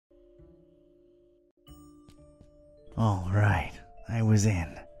All right, I was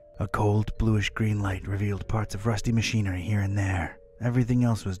in. A cold, bluish-green light revealed parts of rusty machinery here and there. Everything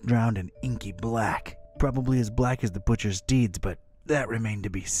else was drowned in inky black. Probably as black as the butcher's deeds, but that remained to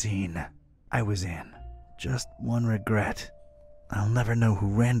be seen. I was in. Just one regret. I'll never know who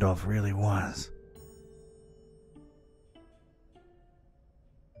Randolph really was.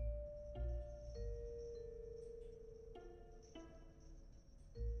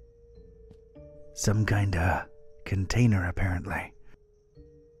 Some kinda container, apparently.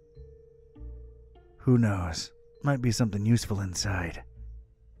 Who knows? Might be something useful inside.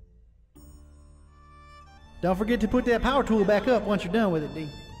 Don't forget to put that power tool back up once you're done with it, D.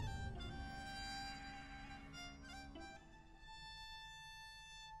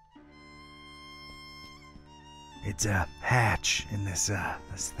 It's a hatch in this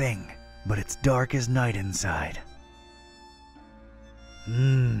thing, but it's dark as night inside.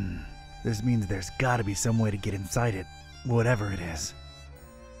 This means there's gotta be some way to get inside it, whatever it is.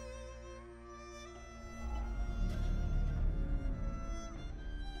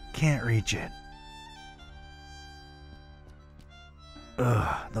 Can't reach it.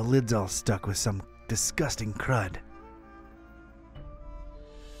 Ugh, the lid's all stuck with some disgusting crud.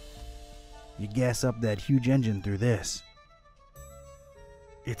 You gas up that huge engine through this.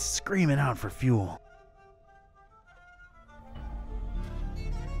 It's screaming out for fuel.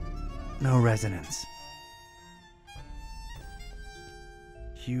 No resonance.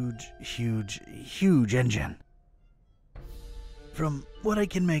 Huge engine. From what I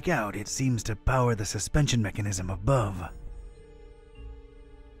can make out, it seems to power the suspension mechanism above.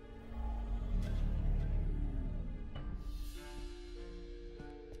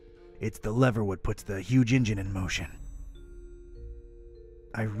 It's the lever what puts the huge engine in motion.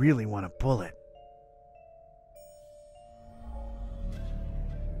 I really want to pull it.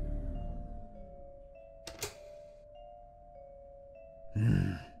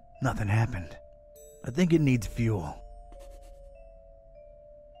 Nothing happened. I think it needs fuel.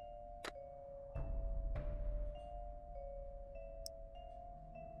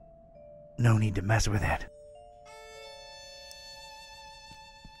 No need to mess with it.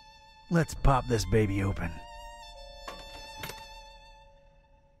 Let's pop this baby open.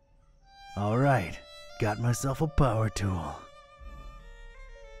 All right, got myself a power tool.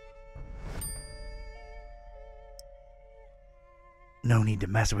 No need to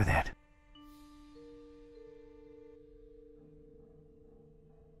mess with it.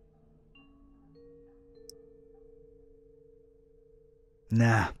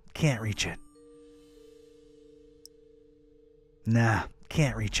 Nah, can't reach it. Nah,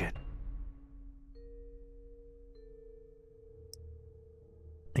 can't reach it.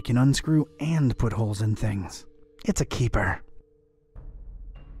 I can unscrew and put holes in things. It's a keeper.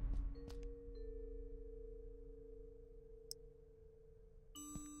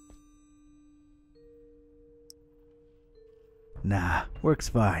 Nah, works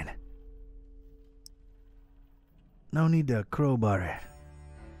fine. No need to crowbar it.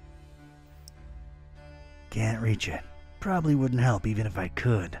 Can't reach it. Probably wouldn't help even if I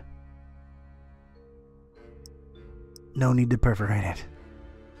could. No need to perforate it.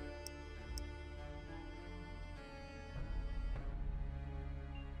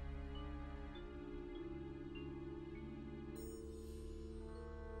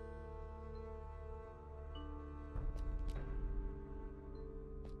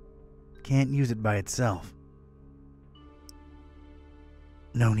 Can't use it by itself.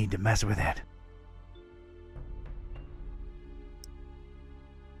 No need to mess with it.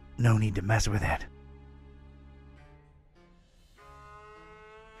 No need to mess with it.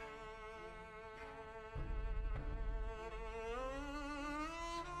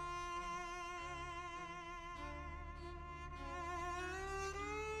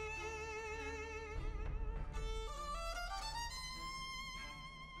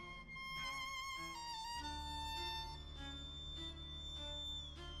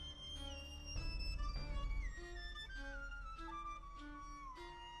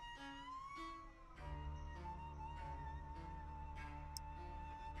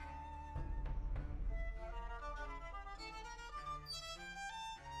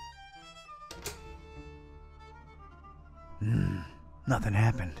 Nothing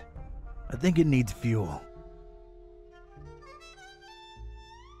happened. I think it needs fuel.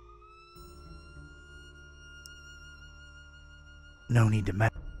 No need to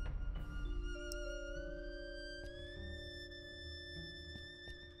mess.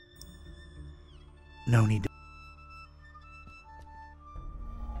 No need to.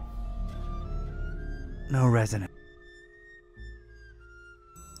 No resonance.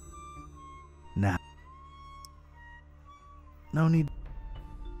 Nah. No need.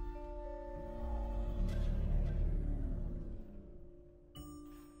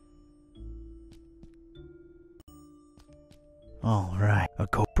 All right, a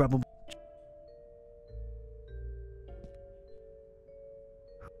probably.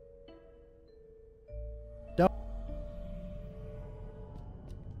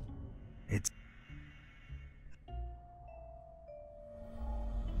 It's.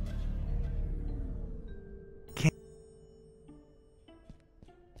 Can't.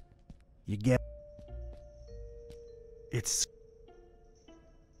 You get. It's.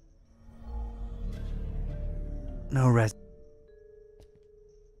 No rest.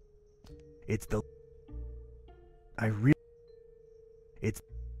 It's the. I really. It's.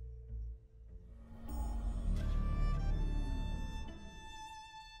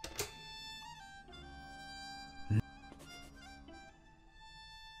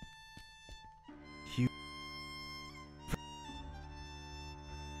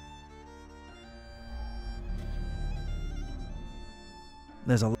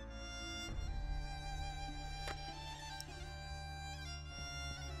 There's a.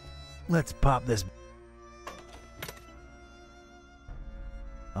 Let's pop this.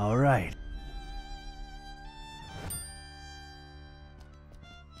 All right.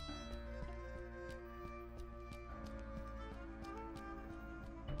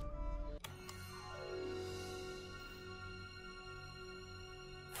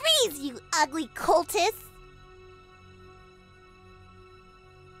 Freeze, you ugly cultist!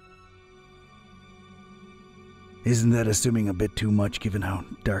 Isn't that assuming a bit too much given how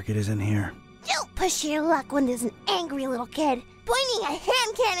dark it is in here? Don't push your luck when there's an angry little kid pointing a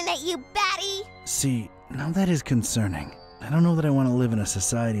hand cannon at you, batty! See, now that is concerning. I don't know that I want to live in a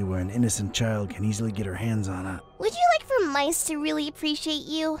society where an innocent child can easily get her hands on a... Would you like for mice to really appreciate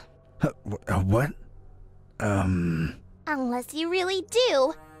you? What? Unless you really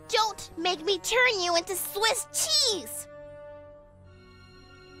do, don't make me turn you into Swiss cheese!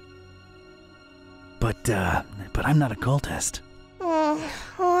 But I'm not a cultist.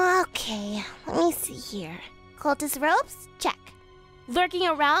 Okay, let me see here. Cultist robes? Check. Lurking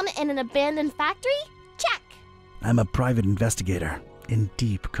around in an abandoned factory? Check. I'm a private investigator in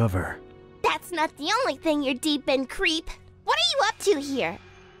deep cover. That's not the only thing you're deep in, creep. What are you up to here?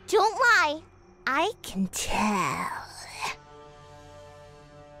 Don't lie. I can tell.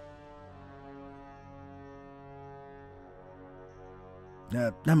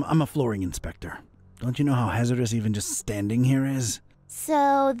 I'm a flooring inspector. Don't you know how hazardous even just standing here is?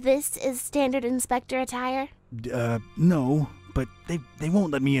 So this is standard inspector attire? No, but they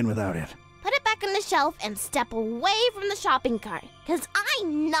won't let me in without it. Put it back on the shelf and step away from the shopping cart, because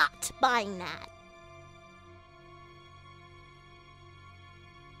I'm not buying that.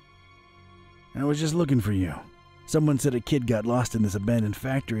 I was just looking for you. Someone said a kid got lost in this abandoned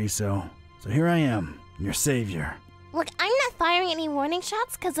factory, so here I am, your savior. Look, I'm not firing any warning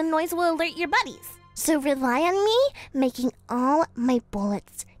shots because the noise will alert your buddies. So rely on me making all my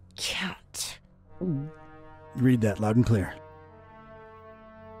bullets count. Read that loud and clear.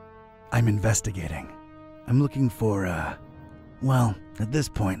 I'm investigating. I'm looking for, well, at this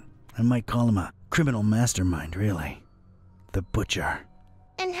point, I might call him a criminal mastermind, really. The Butcher.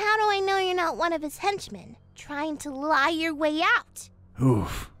 And how do I know you're not one of his henchmen, trying to lie your way out?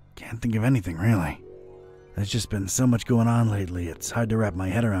 Oof, can't think of anything, really. There's just been so much going on lately, it's hard to wrap my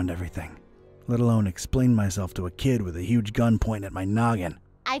head around everything. Let alone explain myself to a kid with a huge gun pointing at my noggin.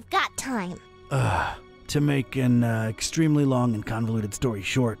 I've got time. To make an extremely long and convoluted story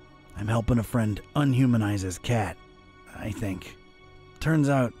short, I'm helping a friend unhumanize his cat, I think. Turns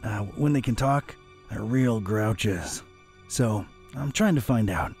out, when they can talk, they're real grouches. So, I'm trying to find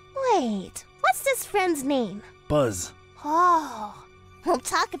out. Wait, what's this friend's name? Buzz. Oh, we'll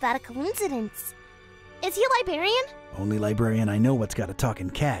talk about a coincidence. Is he a librarian? Only librarian I know what's got a talking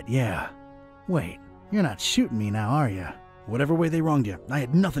cat, yeah. Wait, you're not shooting me now, are you? Whatever way they wronged you, I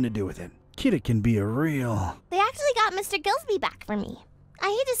had nothing to do with it. Kidda can be a real... They actually got Mr. Gillsby back for me. I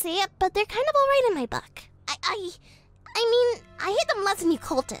hate to say it, but they're kind of alright in my book. I mean, I hate them less than you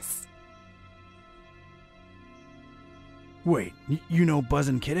cultists. Wait, you know Buzz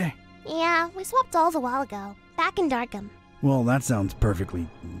and Kidda? Yeah, we swapped dolls a while ago, back in Darkham. Well, that sounds perfectly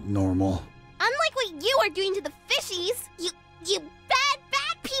normal. Unlike what you are doing to the fishies, you bad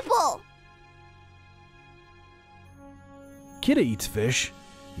people! Kidda eats fish.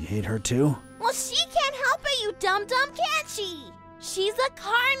 You hate her too? Well, she can't help it, you dum-dum, can't she? She's a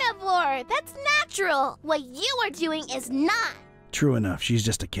carnivore. That's natural. What you are doing is not. True enough, she's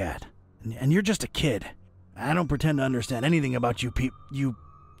just a cat. And you're just a kid. I don't pretend to understand anything about you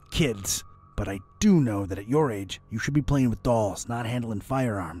kids. but I do know that at your age, you should be playing with dolls, not handling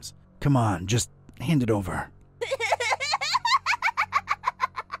firearms. Come on, just hand it over. He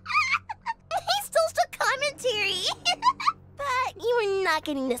still took commentary. But you are not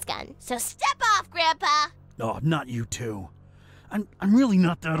getting this gun, so step off, Grandpa. Oh, not you two. I'm really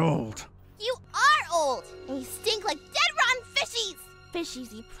not that old. You are old, and you stink like dead rotten fishies.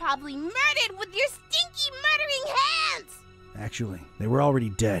 Fishies you probably murdered with your stinky murdering hands. Actually, they were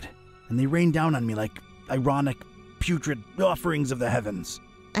already dead, and they rained down on me like ironic, putrid offerings of the heavens.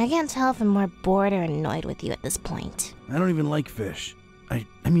 I can't tell if I'm more bored or annoyed with you at this point. I don't even like fish. I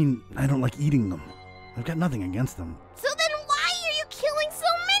mean, I don't like eating them. I've got nothing against them. So then why are you killing so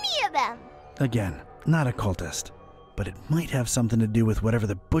many of them? Again, not a cultist, but it might have something to do with whatever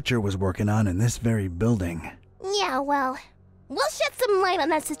the butcher was working on in this very building. Yeah, well, we'll shed some light on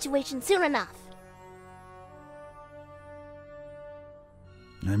that situation soon enough.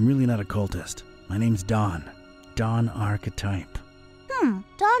 I'm really not a cultist. My name's Don. Don Archetype.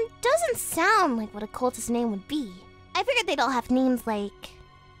 Don doesn't sound like what a cultist name would be. I figured they'd all have names like...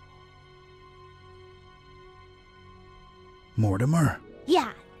 Mortimer?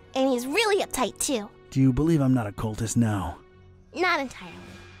 Yeah, and he's really uptight too. Do you believe I'm not a cultist now? Not entirely.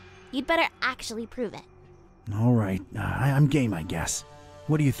 You'd better actually prove it. All right, I'm game, I guess.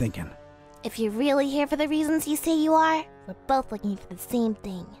 What are you thinking? If you're really here for the reasons you say you are, we're both looking for the same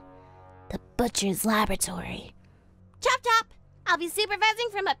thing. The Butcher's Laboratory. Chop chop! I'll be supervising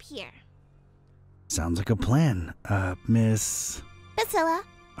from up here. Sounds like a plan. Miss... Priscilla?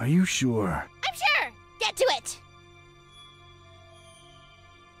 Are you sure? I'm sure! Get to it!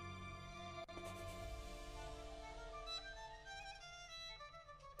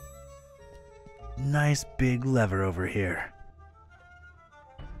 Nice big lever over here.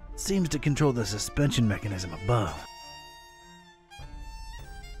 Seems to control the suspension mechanism above.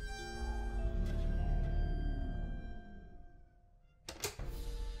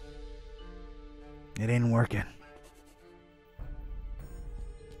 It ain't working.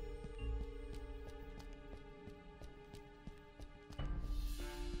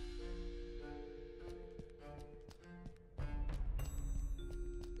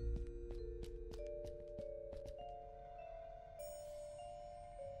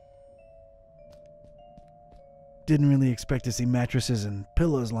 Didn't really expect to see mattresses and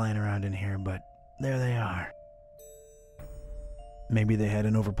pillows lying around in here, but there they are. Maybe they had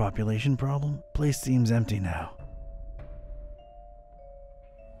an overpopulation problem? Place seems empty now.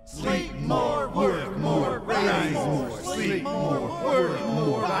 Sleep more, work more, raise more. Sleep more, work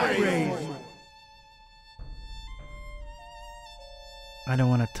more, raise more. I don't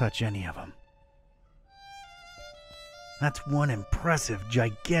want to touch any of them. That's one impressive,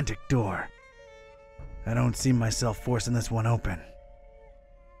 gigantic door. I don't see myself forcing this one open.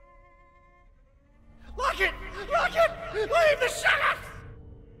 Lock it! Lock it! Leave the sheriff!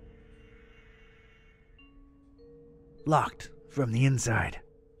 Locked from the inside.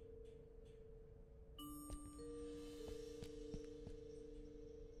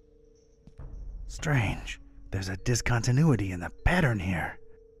 Strange. There's a discontinuity in the pattern here.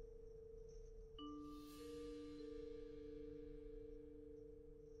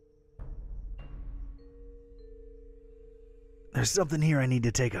 There's something here I need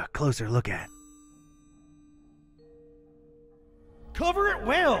to take a closer look at. Cover it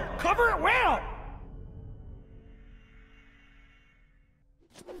well! Cover it well!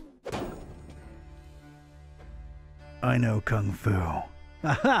 I know Kung Fu.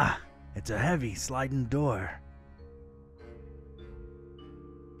 Aha! It's a heavy sliding door.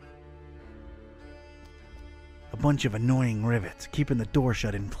 A bunch of annoying rivets keeping the door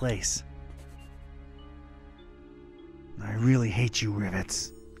shut in place. I really hate you,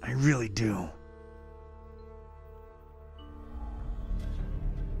 rivets. I really do.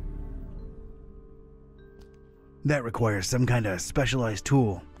 That requires some kind of specialized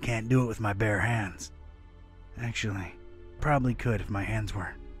tool. Can't do it with my bare hands. Actually, probably could if my hands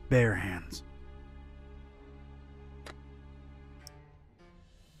were bare hands.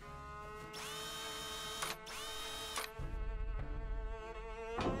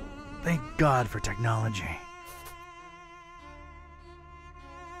 Thank God for technology.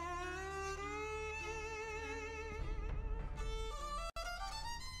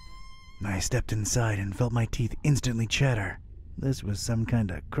 I stepped inside and felt my teeth instantly chatter. This was some kind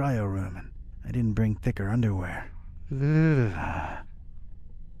of cryo room, and I didn't bring thicker underwear. Ugh.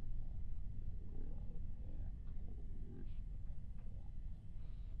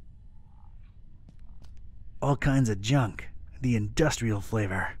 All kinds of junk. The industrial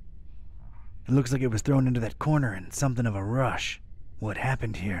flavor. It looks like it was thrown into that corner in something of a rush. What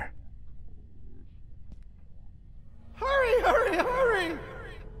happened here? hurry!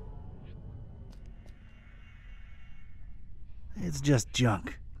 It's just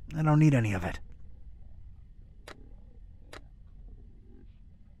junk. I don't need any of it.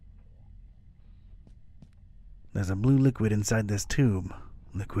 There's a blue liquid inside this tube.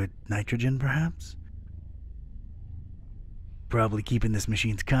 Liquid nitrogen, perhaps? Probably keeping this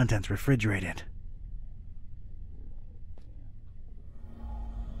machine's contents refrigerated.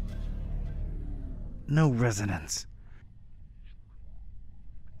 No resonance.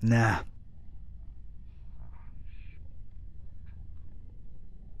 Nah.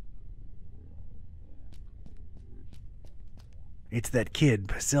 It's that kid,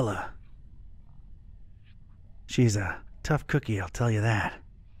 Priscilla. She's a tough cookie, I'll tell you that.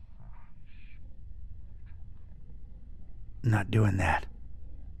 Not doing that.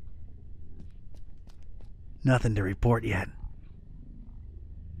 Nothing to report yet.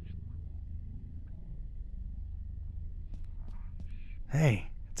 Hey,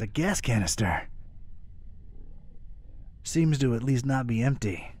 it's a gas canister. Seems to at least not be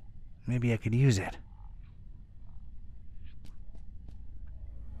empty. Maybe I could use it.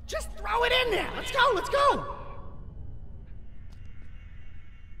 Just throw it in there! Let's go, let's go!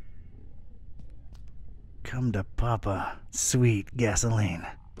 Come to Papa, sweet gasoline.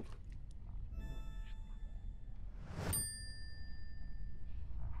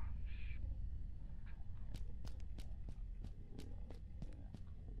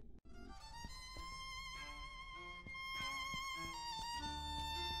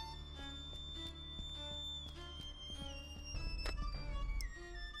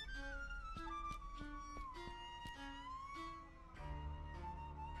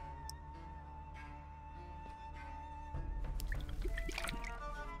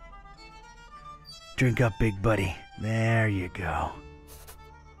 Drink up, big buddy. There you go.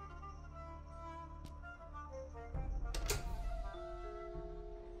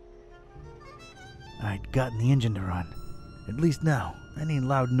 I'd gotten the engine to run. At least now, any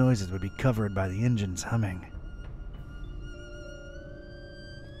loud noises would be covered by the engine's humming.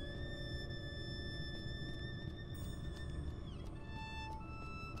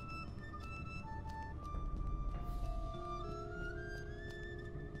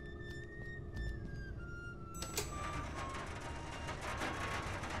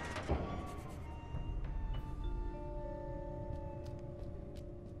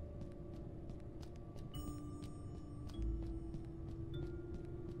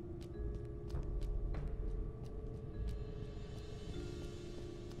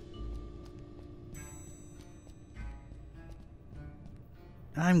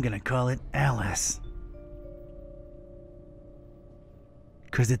 I'm gonna call it Alice.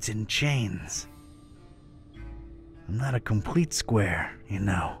 'Cause it's in chains. I'm not a complete square, you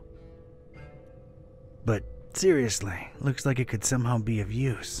know. But seriously, looks like it could somehow be of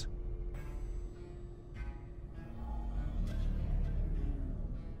use.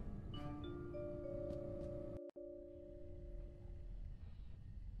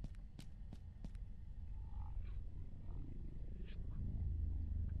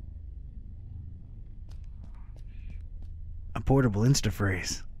 A portable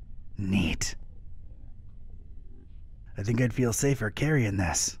Instaphrase. Neat. I think I'd feel safer carrying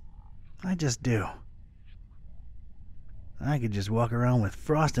this. I just do. I could just walk around with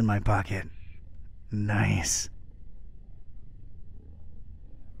frost in my pocket. Nice.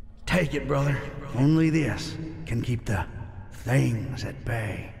 Take it, brother. Only this can keep the things at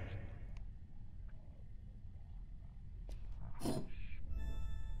bay.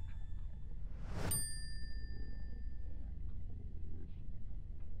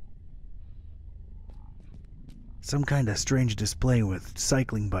 Some kind of strange display with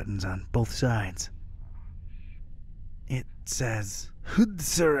cycling buttons on both sides. It says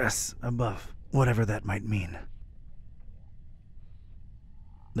Hudsurus above, whatever that might mean.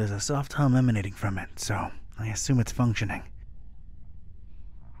 There's a soft hum emanating from it, so I assume it's functioning.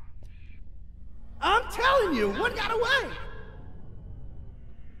 I'm telling you, one got away!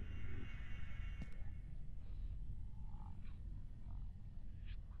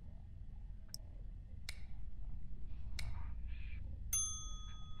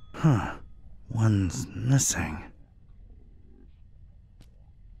 Huh. One's missing.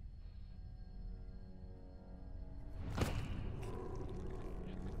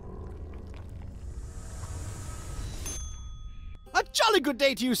 A jolly good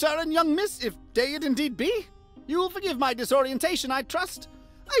day to you, sir and young miss, if day it indeed be. You will forgive my disorientation, I trust.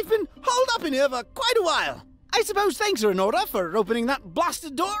 I've been holed up in here for quite a while. I suppose thanks are in order for opening that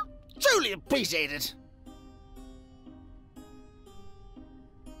blasted door. Truly appreciate it.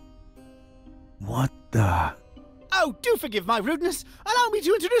 What the? Oh, do forgive my rudeness. Allow me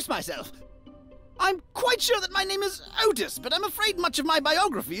to introduce myself. I'm quite sure that my name is Otis, but I'm afraid much of my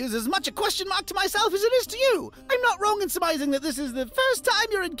biography is as much a question mark to myself as it is to you. I'm not wrong in surmising that this is the first time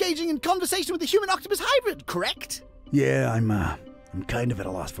you're engaging in conversation with a human-octopus hybrid, correct? Yeah, I'm kind of at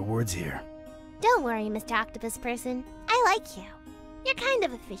a loss for words here. Don't worry, Mr. Octopus Person. I like you. You're kind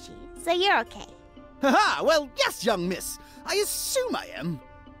of a fishy, so you're okay. Haha, well, yes, young miss. I assume I am.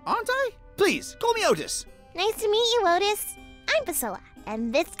 Aren't I? Please, call me Otis. Nice to meet you, Otis. I'm Priscilla,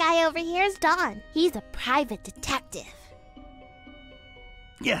 and this guy over here is Don. He's a private detective.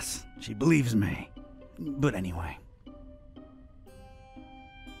 Yes, she believes me. But anyway.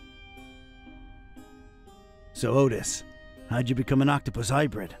 So, Otis, how'd you become an octopus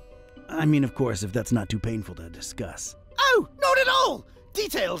hybrid? I mean, of course, if that's not too painful to discuss. Oh, not at all!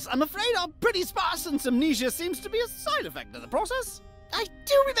 Details, I'm afraid, are pretty sparse, and amnesia seems to be a side effect of the process. I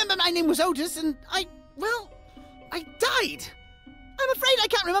do remember my name was Otis, and I died. I'm afraid I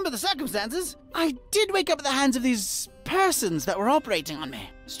can't remember the circumstances. I did wake up at the hands of these persons that were operating on me.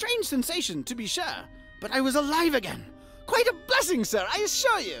 Strange sensation, to be sure, but I was alive again. Quite a blessing, sir, I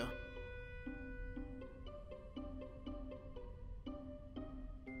assure you.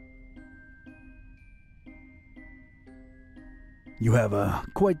 You have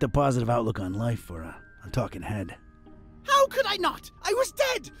quite the positive outlook on life for a talking head. How could I not? I was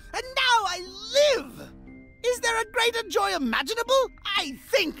dead, and now I live! Is there a greater joy imaginable? I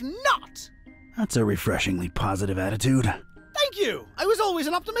think not! That's a refreshingly positive attitude. Thank you! I was always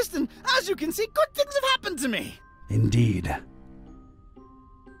an optimist, and as you can see, good things have happened to me. Indeed.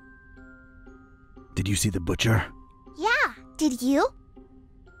 Did you see the butcher? Yeah, did you?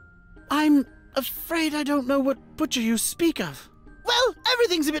 I'm afraid I don't know what butcher you speak of. Well,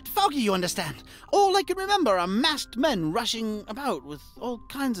 everything's a bit foggy, you understand. All I can remember are masked men rushing about with all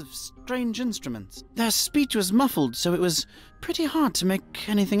kinds of strange instruments. Their speech was muffled, so it was pretty hard to make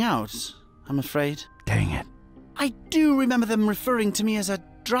anything out, I'm afraid. Dang it. I do remember them referring to me as a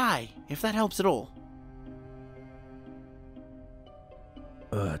dry, if that helps at all.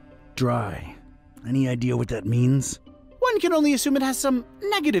 Dry. Any idea what that means? One can only assume it has some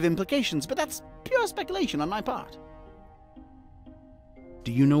negative implications, but that's pure speculation on my part.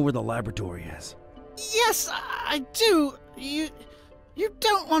 Do you know where the laboratory is? Yes, I do. You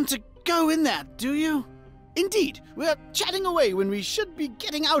don't want to go in there, do you? Indeed, we're chatting away when we should be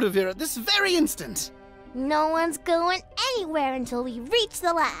getting out of here at this very instant. No one's going anywhere until we reach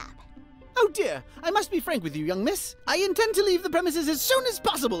the lab. Oh dear, I must be frank with you, young miss. I intend to leave the premises as soon as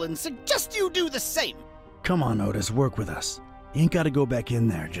possible and suggest you do the same. Come on, Otis, work with us. You ain't gotta go back in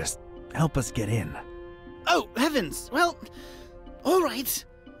there, just help us get in. Oh, heavens. Well, all right.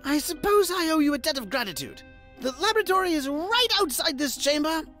 I suppose I owe you a debt of gratitude. The laboratory is right outside this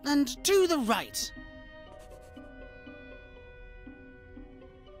chamber and to the right.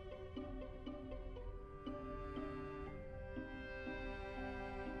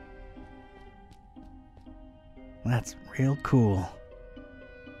 That's real cool.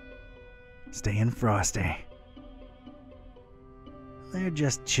 Staying frosty. They're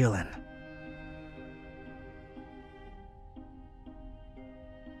just chilling.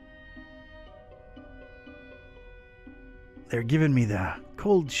 They're giving me the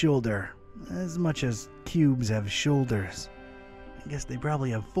cold shoulder, as much as cubes have shoulders. I guess they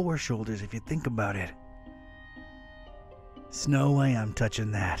probably have 4 shoulders if you think about it. There's no way I'm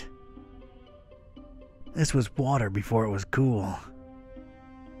touching that. This was water before it was cool.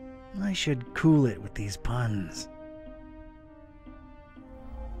 I should cool it with these puns.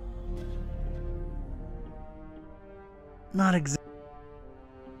 Not exactly.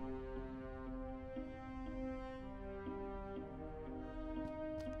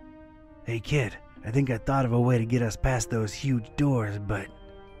 Hey kid, I think I thought of a way to get us past those huge doors, but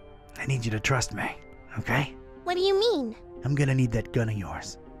I need you to trust me, okay? What do you mean? I'm gonna need that gun of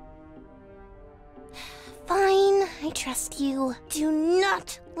yours. Fine, I trust you. Do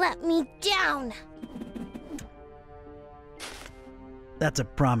not let me down. That's a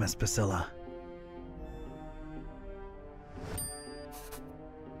promise, Priscilla.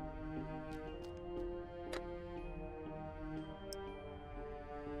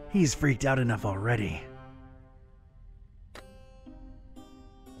 He's freaked out enough already.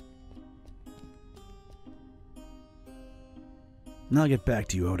 I'll get back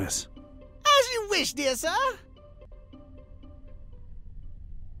to you, Otis. As you wish, dear sir.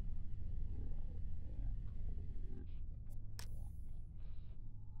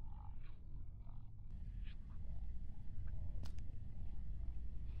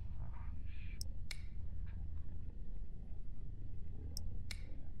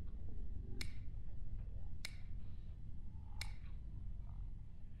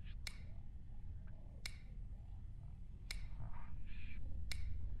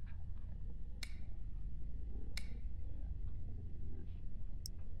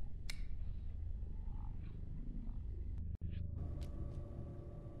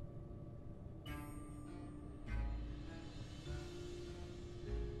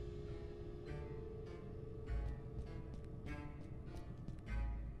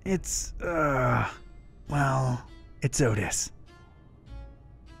 It's, well, it's Otis.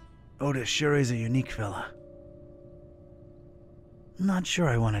 Otis sure is a unique fella. Not sure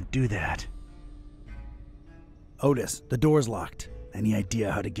I want to do that. Otis, the door's locked. Any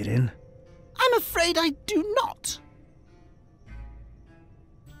idea how to get in? I'm afraid I do not.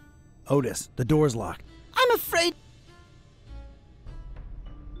 Otis, the door's locked. I'm afraid...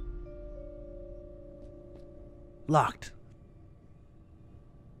 Locked.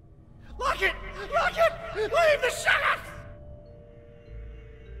 Lock it! Lock it! Leave the sheriff!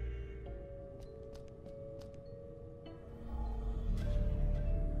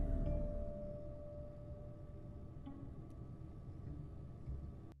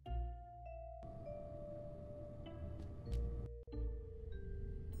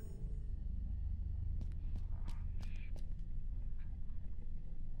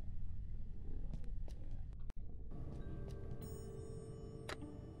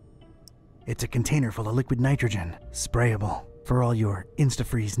 It's a container full of liquid nitrogen, sprayable, for all your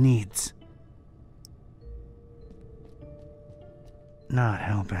Instafreeze needs. Not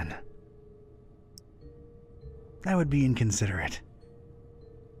helping. That would be inconsiderate.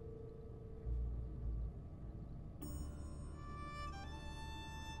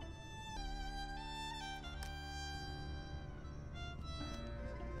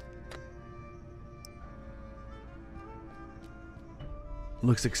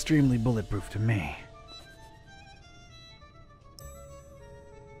 Looks extremely bulletproof to me.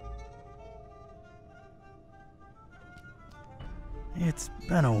 It's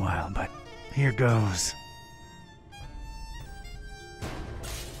been a while, but here goes.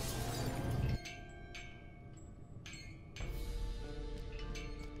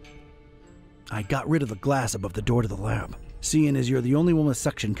 I got rid of the glass above the door to the lab. Seeing as you're the only one with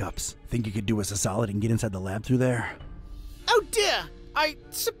suction cups, think you could do us a solid and get inside the lab through there? Oh dear! I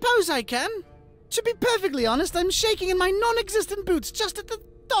suppose I can. To be perfectly honest, I'm shaking in my non-existent boots just at the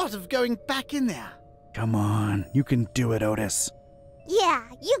thought of going back in there. Come on, you can do it, Otis. Yeah,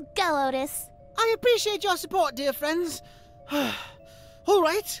 you go, Otis. I appreciate your support, dear friends. All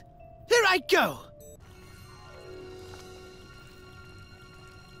right, here I go.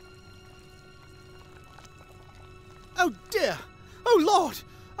 Oh dear! Oh Lord!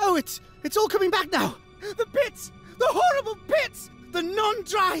 Oh, it's all coming back now. The pits! The horrible pits! The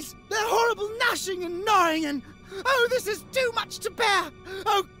non-dries! Their horrible gnashing and gnawing and... Oh, this is too much to bear!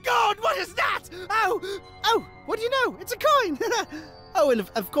 Oh God, what is that? Oh, what do you know? It's a coin! Oh, and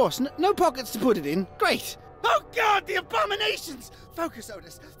of course, no pockets to put it in. Great! Oh God, the abominations! Focus,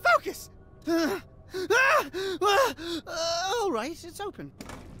 Otis, focus! All right, it's open.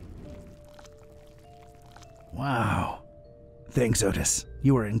 Wow. Thanks, Otis.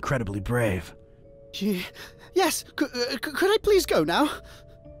 You were incredibly brave. Yes, could I please go now?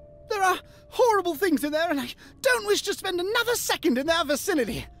 There are horrible things in there, and I don't wish to spend another second in their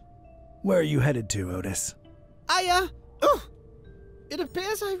vicinity. Where are you headed to, Otis? It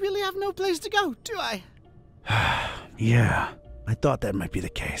appears I really have no place to go, do I? Yeah, I thought that might be the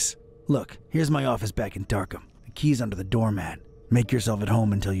case. Look, here's my office back in Darkham. The key's under the doormat. Make yourself at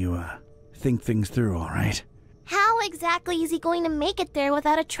home until you, think things through, all right? How exactly is he going to make it there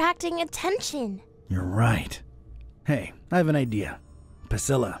without attracting attention? You're right. Hey, I have an idea.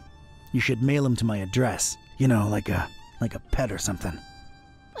 Priscilla, you should mail him to my address. You know, like a pet or something.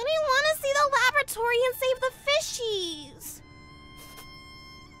 But I want to see the laboratory and save the fishies.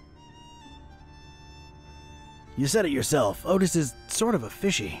 You said it yourself. Otis is sort of a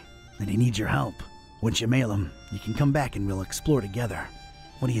fishy, and he needs your help. Once you mail him, you can come back and we'll explore together.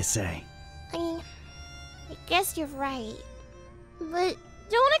 What do you say? I guess you're right. But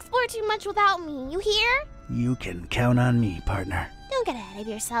don't explore too much without me, you hear? You can count on me, partner. Don't get ahead of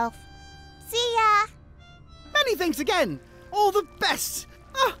yourself. See ya! Many thanks again. All the best.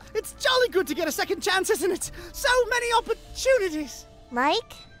 Oh, it's jolly good to get a second chance, isn't it? So many opportunities.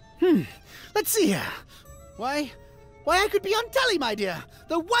 Like? Let's see here. Why, I could be on telly, my dear.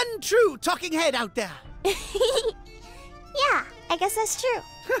 The one true talking head out there. Yeah, I guess that's true.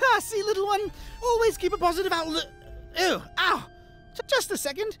 See, little one, always keep a positive outlook. Ew, ow. Just a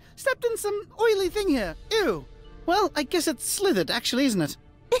second. Stepped in some oily thing here. Ew. Well, I guess it's slithered, actually, isn't it?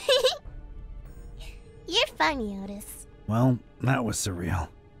 You're funny, Otis. Well, that was surreal.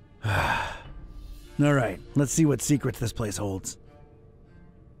 All right, let's see what secrets this place holds.